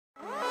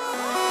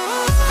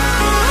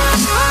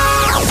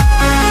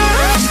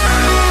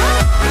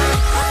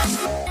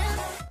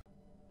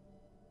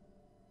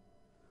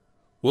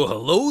Well,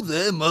 hello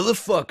there,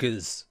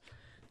 motherfuckers.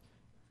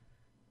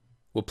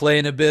 We're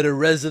playing a bit of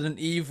Resident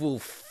Evil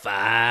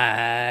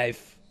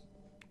 5.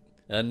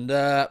 And,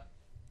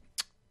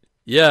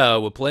 yeah,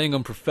 we're playing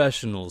on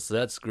professionals.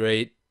 That's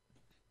great.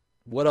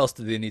 What else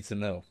do they need to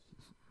know?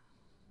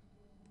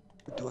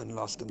 We're doing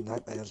Lost in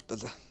Nightmares,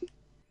 but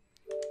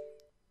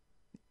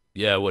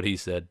Yeah, what he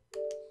said.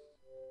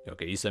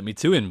 Okay, you sent me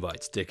 2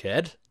 invites,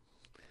 dickhead.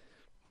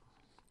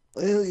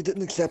 well, you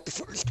didn't accept the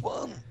first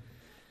one.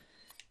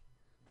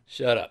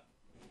 Shut up.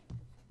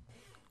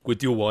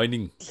 Quit your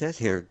whining. It says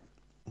here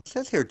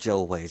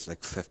Jill weighs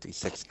like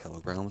 56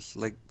 kilograms.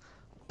 Like,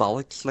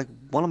 bollocks, like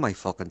one of my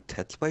fucking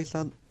tits weighs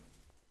that.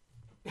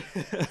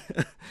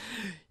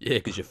 Yeah,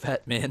 'cause you're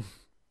fat, man.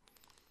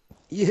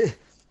 Yeah.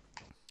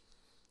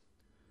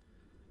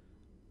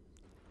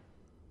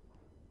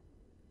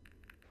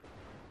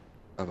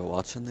 Are we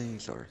watching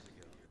these, or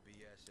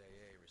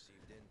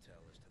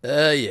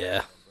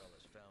Yeah.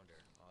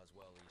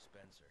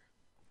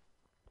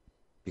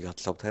 you got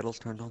subtitles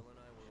turned on?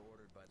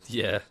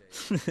 Yeah.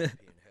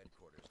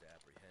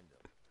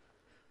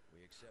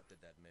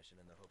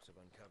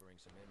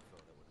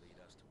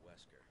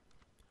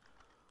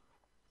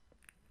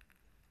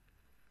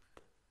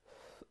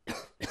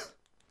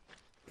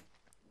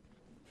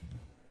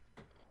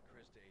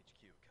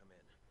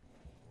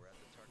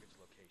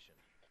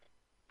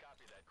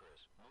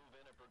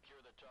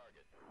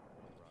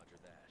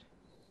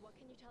 What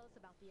can you tell us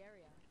about the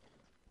area?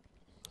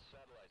 The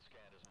satellite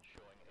scan isn't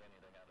showing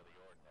anything out of the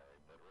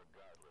ordinary, but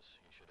regardless,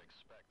 you should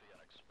expect the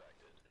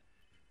unexpected.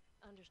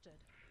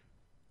 Understood.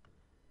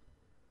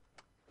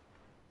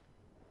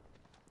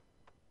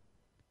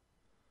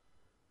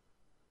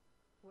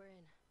 We're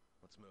in.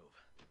 Let's move.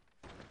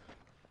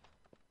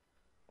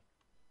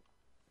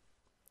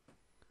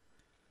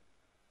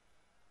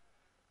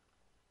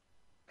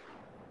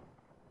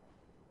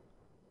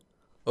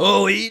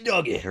 Oh, he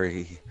doggy.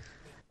 Scary.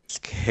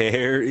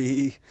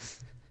 Scary.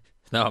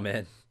 No,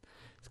 man.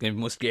 It's gonna be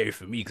more scary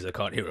for me because I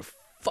can't hear a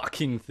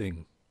fucking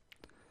thing.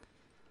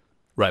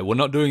 Right, we're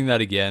not doing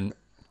that again.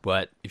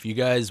 But if you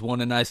guys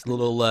want a nice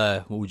little,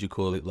 what would you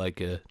call it?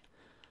 Like a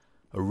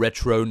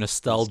retro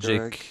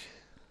nostalgic.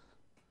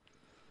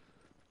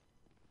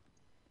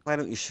 Why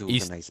don't you show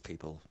East- the nice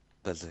people,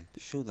 Busy?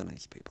 Show the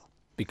nice people.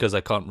 Because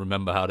I can't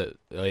remember how to.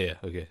 Oh, yeah,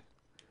 okay.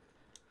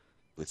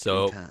 With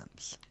So- 3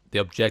 times. The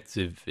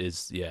objective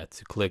is, yeah,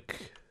 to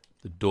click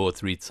the door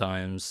 3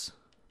 times.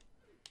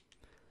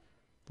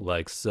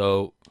 Like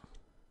so.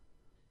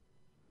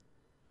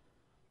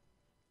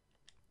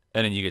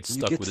 And then you get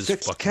stuck get with this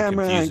 6 fucking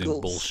camera confusing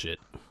angles. bullshit.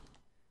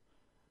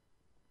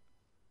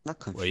 Not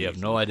confusing. Where you have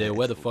no idea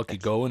where the fuck you're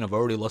going. I've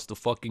already lost the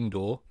fucking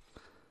door.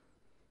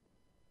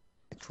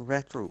 It's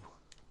retro.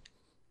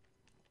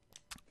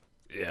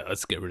 Yeah,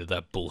 let's get rid of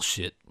that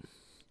bullshit.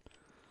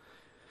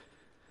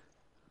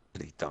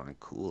 Pretty darn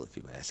cool, if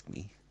you ask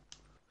me.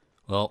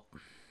 Well,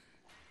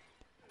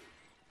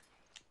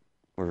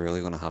 We're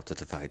really gonna have to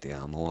divide the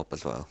ammo up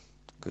as well,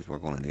 because we're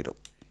gonna need it.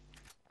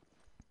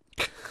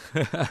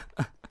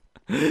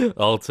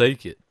 I'll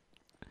take it.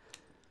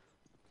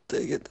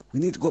 Take it. We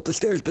need to go up the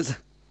stairs, Busy.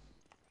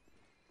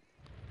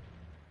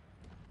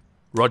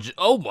 Roger.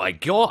 Oh my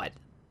god.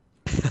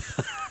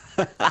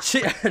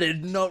 Shit, I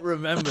did not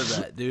remember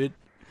that, dude.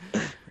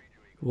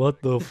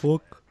 What the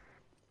fuck?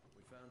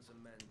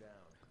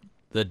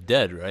 They're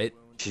dead, right?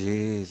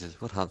 Jesus,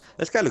 what happened?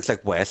 This guy looks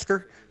like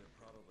Wesker.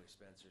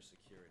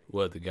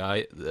 What, the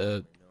guy?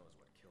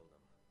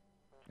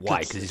 Why?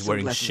 Because he's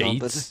wearing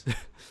Sunglasses on, shades?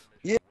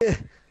 Yeah.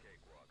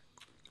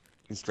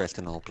 He's dressed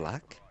in all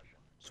black.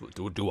 So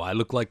do I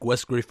look like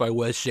Wesker if I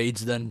wear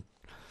shades then?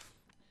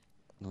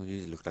 No,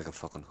 you look like a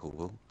fucking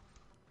hobo.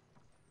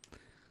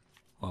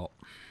 Well,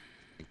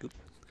 Good.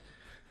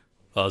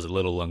 that was a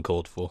little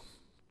uncalled for.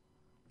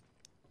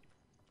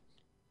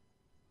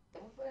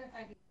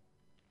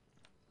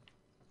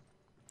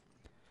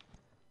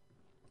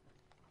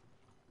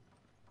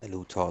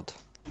 Hello, Todd.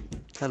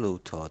 Hello,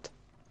 Todd.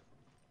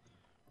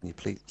 Can you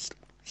please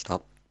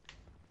stop,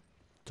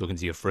 Talking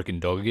to your frickin'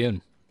 dog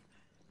again.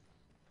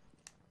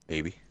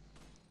 baby?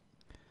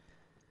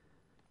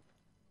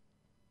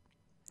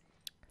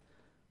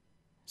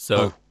 So,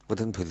 Oh, we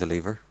didn't pull the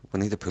lever. We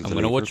need to pull the I'm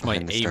lever. gonna watch my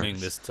behind the aiming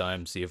stairs. this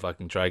time, see if I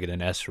can try get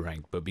an S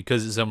rank. But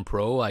because it's on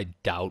pro, I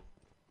doubt,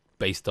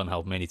 based on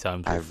how many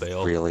times I we'll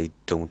fail. really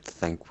don't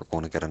think we're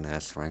going to get an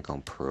S rank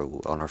on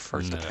pro on our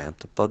first No.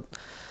 attempt, but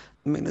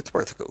I mean, it's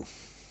worth a go.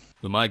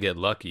 We might get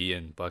lucky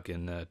and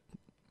fucking,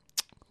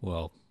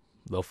 well,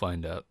 they'll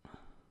find out.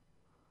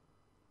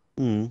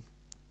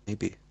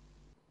 Maybe.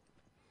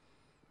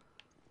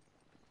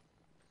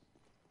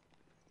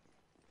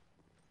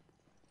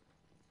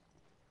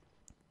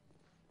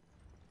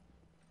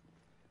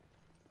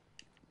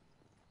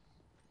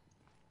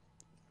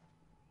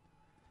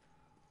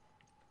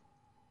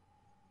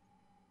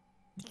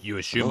 You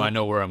assume Hello? I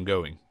know where I'm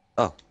going.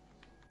 Oh.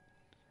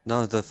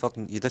 No,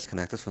 you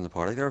disconnected from the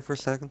party there for a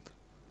second.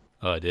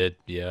 Oh, I did?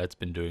 Yeah, it's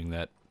been doing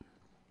that.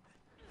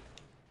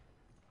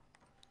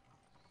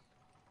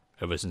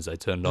 Ever since I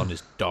turned on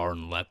this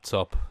darn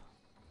laptop.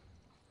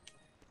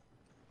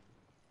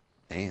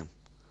 Damn.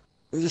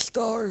 There's a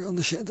star on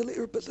the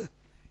chandelier, Billy.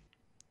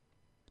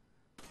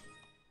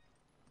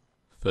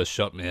 First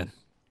shot, man.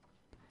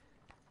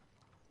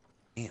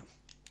 Damn.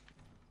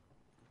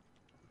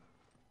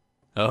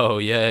 Oh,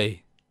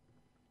 yay.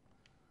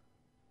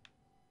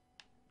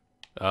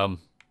 Oh,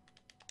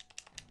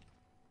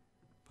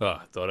 I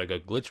thought I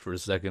got glitched for a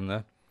second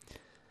there.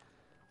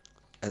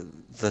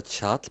 The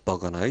chat's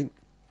bugging out.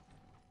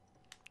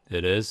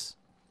 It is.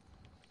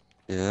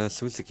 Yeah,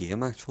 so it's the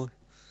game, actually.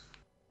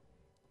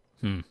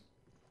 Hmm.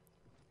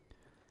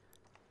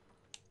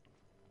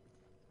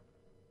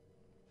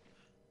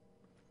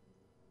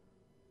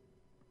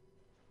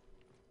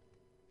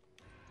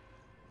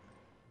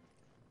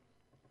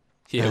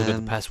 Yeah, we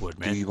got the password,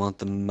 Do man. you want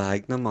the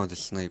Magnum or the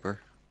Sniper?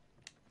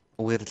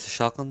 Oh, wait, it's a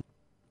shotgun this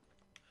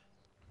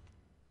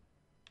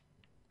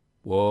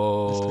time?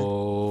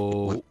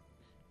 Whoa.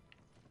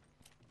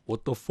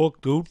 What the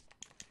fuck, dude?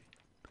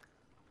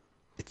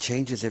 It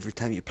changes every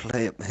time you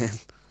play it, man.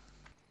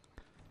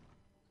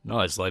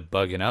 No, it's like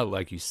bugging out,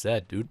 like you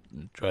said, dude.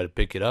 Try to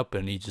pick it up,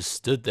 and he just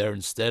stood there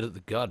instead of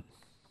the gun.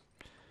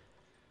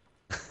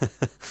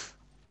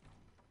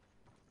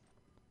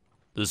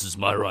 This is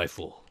my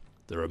rifle.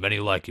 There are many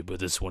like it, but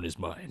this one is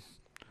mine.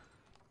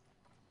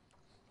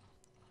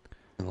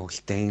 The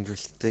most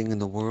dangerous thing in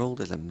the world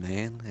is a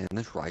man and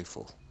his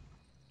rifle.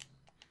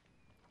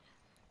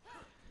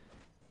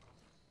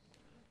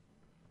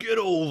 Get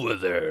over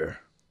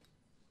there.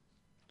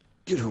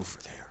 Get over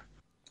there.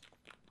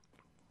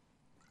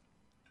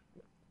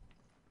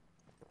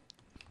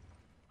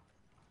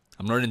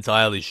 I'm not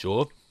entirely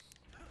sure,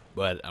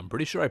 but I'm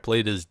pretty sure I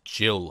played as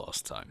Jill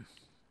last time.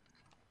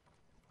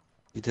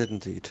 You did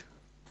indeed.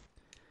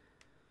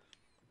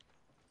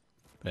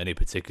 Any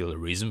particular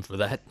reason for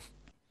that?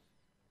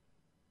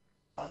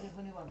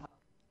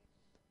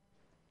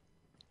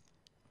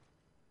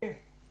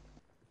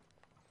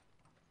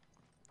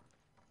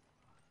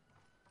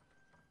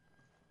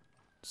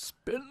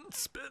 Spin,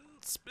 spin,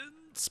 spin,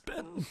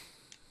 spin.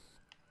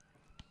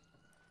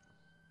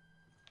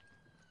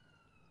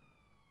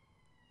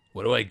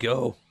 Where do I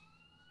go?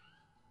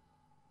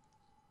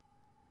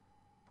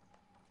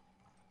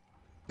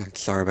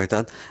 Sorry about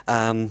that.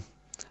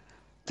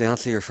 To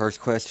answer your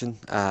first question,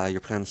 you're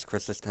playing as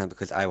Chris this time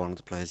because I wanted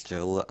to play as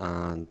Jill,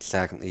 and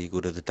secondly, you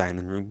go to the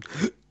dining room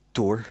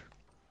door,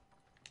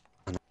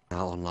 and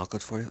I'll unlock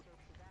it for you.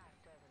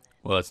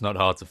 Well, it's not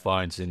hard to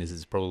find, seeing as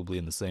it's probably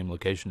in the same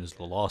location as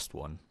the last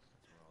one.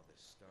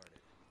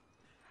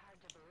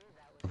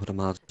 I would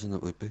imagine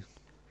it would be.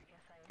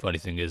 Funny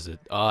thing is that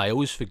I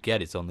always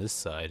forget it's on this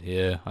side.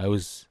 Yeah, I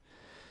was.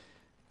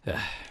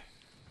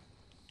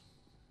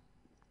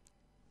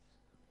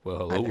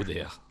 Well, hello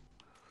there.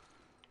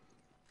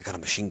 I got a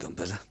machine gun,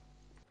 Billy.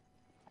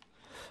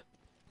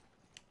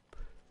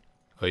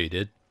 Oh, you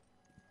did?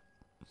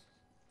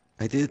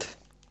 I did.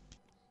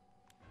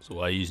 So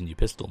why are you using your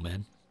pistol,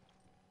 man?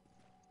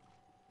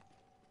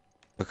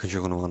 Because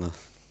you're going to want to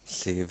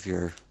save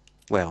your...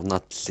 Well,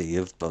 not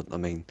save, but I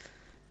mean,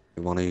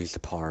 you want to use the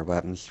power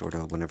weapons sort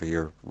of whenever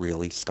you're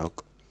really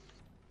stuck.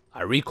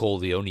 I recall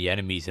the only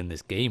enemies in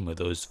this game are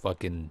those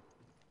fucking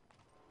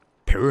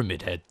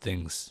pyramid head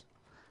things.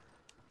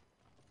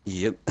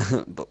 Yep,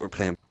 but we're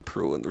playing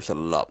pro and there's a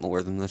lot more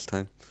of them this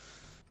time.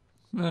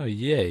 Oh,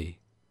 yay.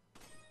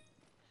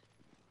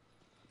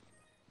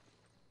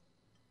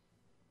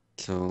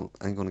 So,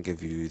 I'm going to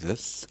give you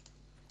this.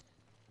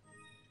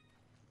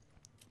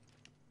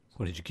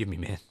 What did you give me,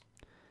 man?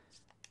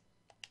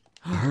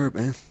 A herb,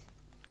 man.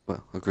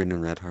 Well, a green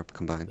and red herb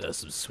combined. That's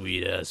some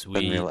sweet-ass Didn't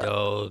weed, realize-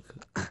 dog.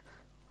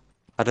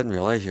 I didn't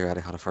realize you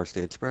already had a first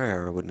aid spray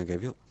or I wouldn't have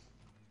gave you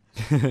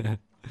it.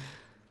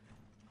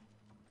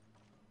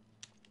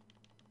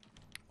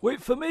 Wait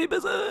for me,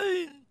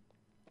 busy!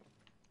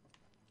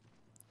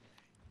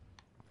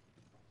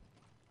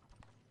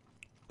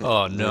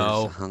 Oh,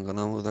 no. There's hanging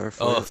over there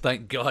for Oh, you.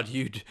 thank God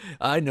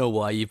I know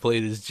why you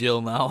played as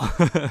Jill now.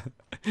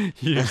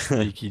 You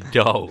sneaky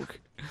dog.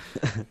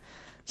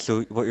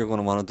 So what you're going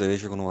to want to do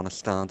is you're going to want to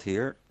stand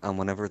here, and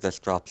whenever this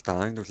drops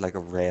down, there's like a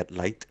red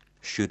light.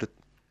 Shoot it.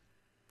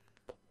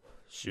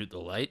 Shoot the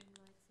light?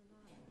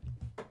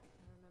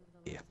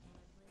 Yeah.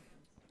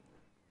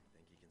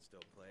 Think you can still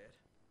play it?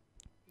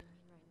 You mean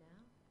right now?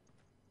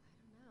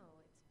 I don't know.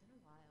 It's been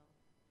a while.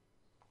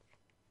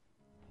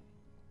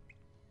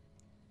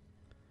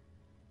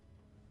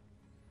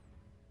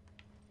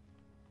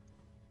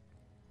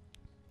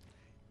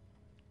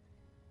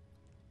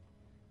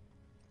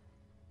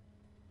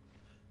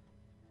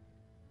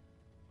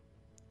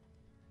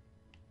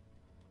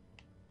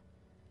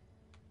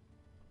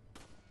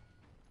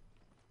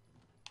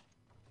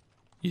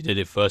 You did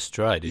it first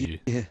try, did you?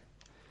 Yeah.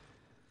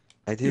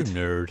 I You did.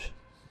 nerd.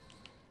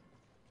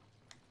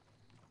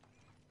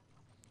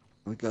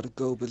 We gotta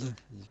go, Billy.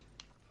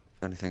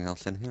 Anything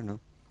else in here? No.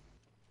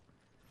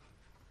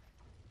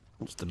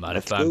 Just a mighty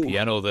Let's fine go.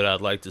 piano that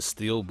I'd like to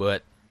steal,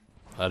 but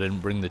I didn't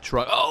bring the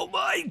truck. Oh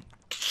my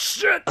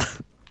shit!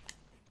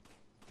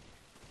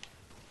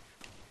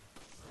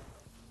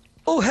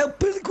 Oh, help,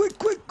 Billy! Quick,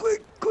 quick,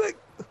 quick, quick!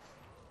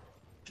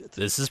 Shit.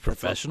 This is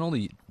professional.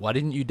 Why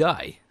didn't you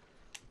die?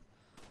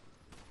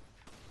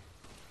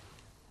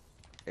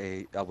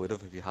 I would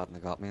have if you hadn't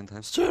have got me in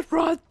time. Shit,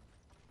 Rod.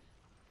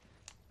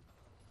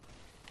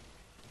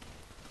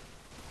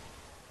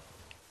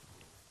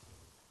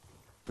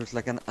 There's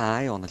like an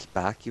eye on his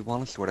back. You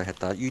want to sort of hit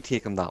that. You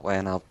take him that way,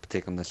 and I'll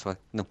take him this way.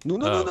 No, no,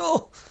 no, no,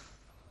 Oh.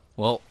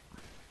 no!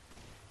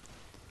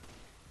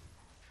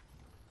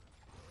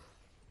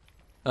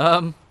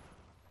 Well.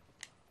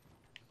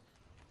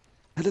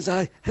 Hit his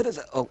eye! Hit his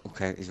eye! Oh,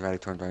 okay. He's already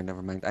turned around.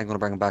 Never mind. I'm gonna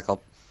bring him back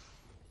up.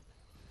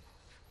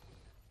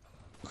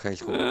 Okay,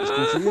 he's going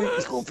for you.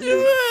 He's going for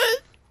you.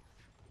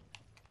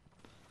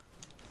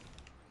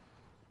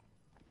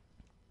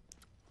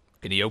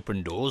 Can he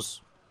open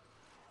doors?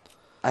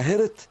 I hit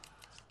it.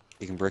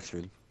 He can break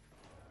through them.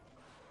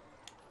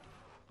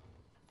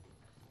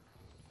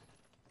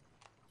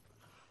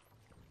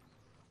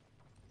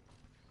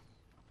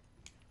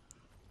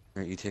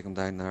 Right, you take him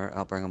down there.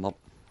 I'll bring him up.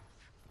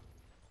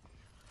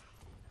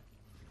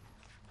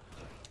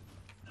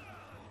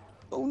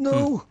 Oh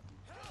no!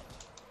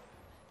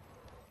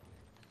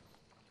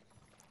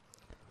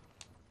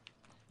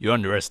 You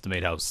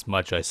underestimate how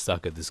much I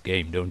suck at this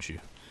game, don't you?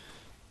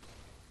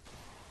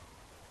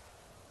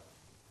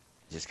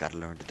 You just gotta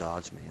learn to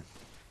dodge, man.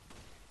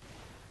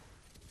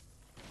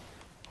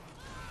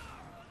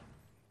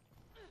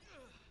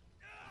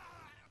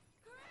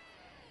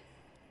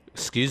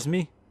 Excuse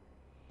me?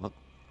 What?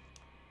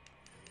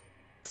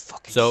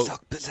 Fucking So,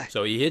 suck, busy.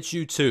 so he hits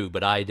you too,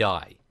 but I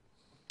die.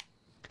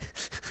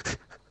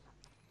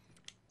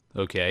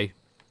 Okay.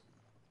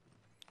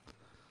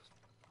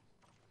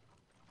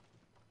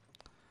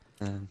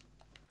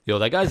 Yo,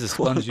 that guy's a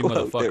spongy Go out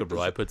there, motherfucker,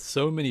 bro. I put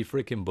so many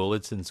freaking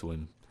bullets into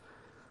him.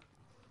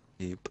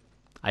 Yep.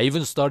 I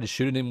even started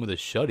shooting him with a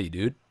shotty,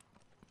 dude.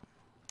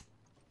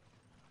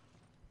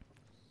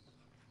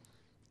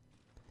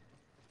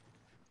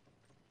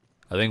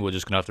 I think we're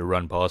just gonna have to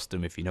run past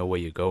him if you know where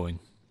you're going.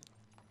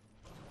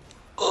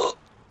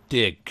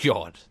 Dear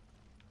God.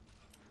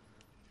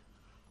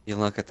 You'll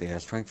not get the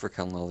S rank for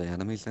killing all the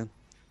enemies then?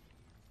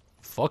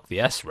 Fuck the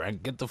S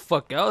rank. Get the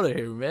fuck out of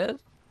here, man.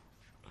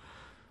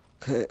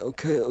 Okay,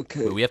 okay,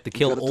 okay. We have to You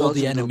kill gotta all dodge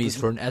the him, though, enemies busy.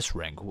 for an S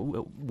rank.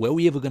 Where are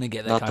we ever gonna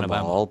get that Not kind them of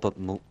ammo? all, but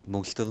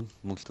most of them.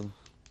 Most of them.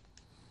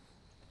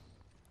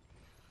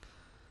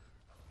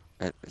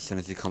 Right, as soon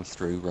as he comes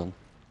through, run.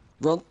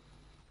 Run!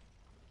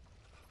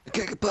 I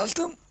can't get past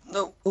him!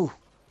 No! Oh!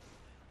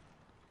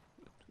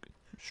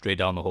 Straight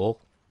down the hole.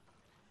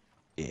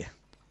 Yeah.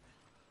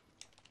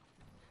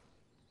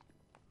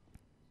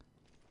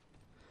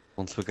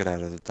 Once we get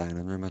out of the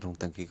dining room, I don't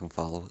think he can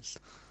follow us.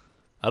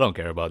 I don't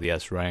care about the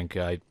S rank.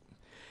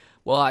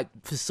 For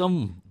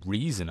some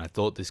reason I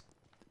thought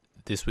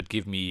this would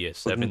give me a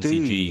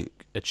 70G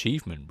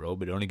achievement, bro,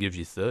 but it only gives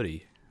you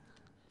 30.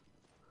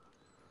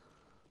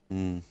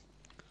 We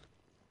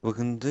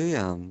can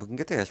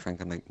get the S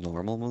rank in like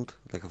normal mode,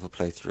 like if we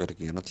play through it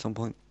again at some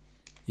point.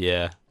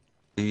 Yeah.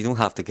 You don't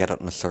have to get it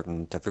in a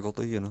certain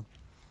difficulty, you know?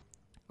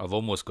 I've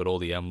almost got all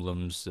the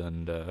emblems,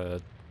 and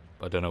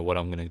I don't know what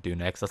I'm gonna do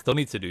next. I still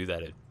need to do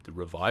the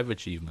revive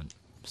achievement.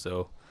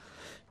 So.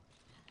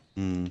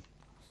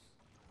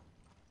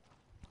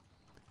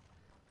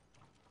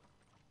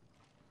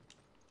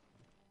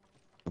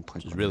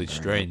 Which is really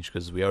strange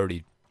because we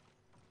already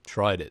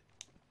tried it.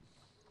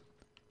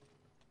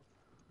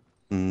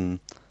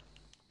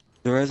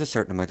 There is a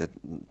certain amount of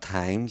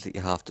times that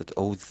you have to.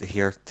 Oh,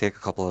 here, take a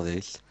couple of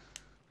these.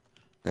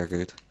 They're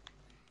good.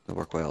 They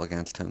work well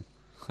against him.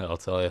 I'll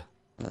tell you.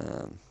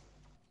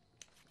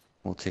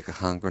 We'll take a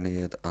hand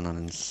grenade and an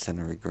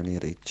incendiary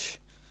grenade each.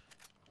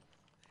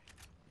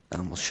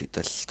 And we'll shoot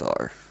this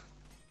star.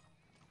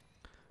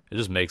 It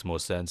just makes more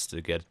sense to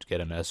get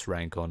an S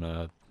rank on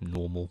a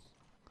normal.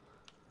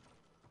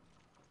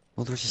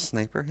 Well, there's a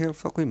sniper here.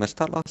 Fuck, we missed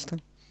that last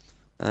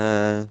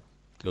time.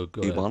 Go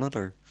Do you ahead. want it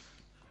or?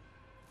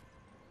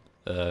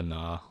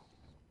 Nah.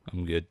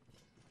 I'm good.